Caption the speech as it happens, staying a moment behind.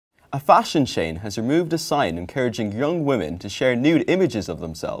A fashion chain has removed a sign encouraging young women to share nude images of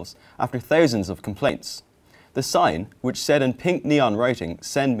themselves after thousands of complaints. The sign, which said in pink neon writing,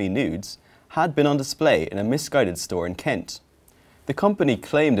 "Send me nudes," had been on display in a misguided store in Kent. The company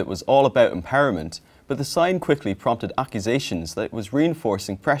claimed it was all about empowerment, but the sign quickly prompted accusations that it was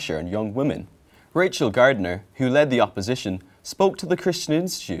reinforcing pressure on young women. Rachel Gardner, who led the opposition, spoke to the Christian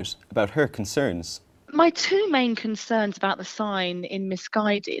Institute about her concerns. My two main concerns about the sign in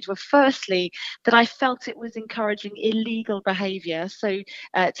Misguided were firstly that I felt it was encouraging illegal behaviour. So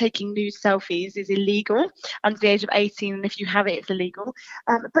taking nude selfies is illegal under the age of 18, and if you have it, it's illegal.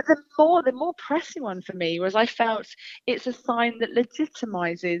 But the more pressing one for me was I felt it's a sign that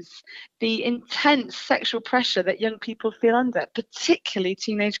legitimises the intense sexual pressure that young people feel under, particularly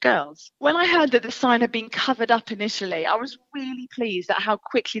teenage girls. When I heard that the sign had been covered up initially, I was really pleased at how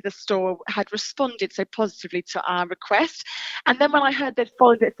quickly the store had responded so positively to our request. And then when I heard they'd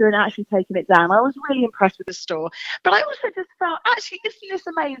followed it through and actually taken it down, I was really impressed with the store. But I also just felt, actually, isn't this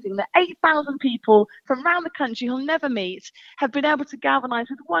amazing that 8,000 people from around the country who'll never meet have been able to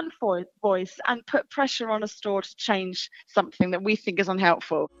galvanise with one voice and put pressure on a store to change something that we think is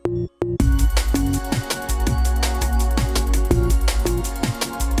unhelpful.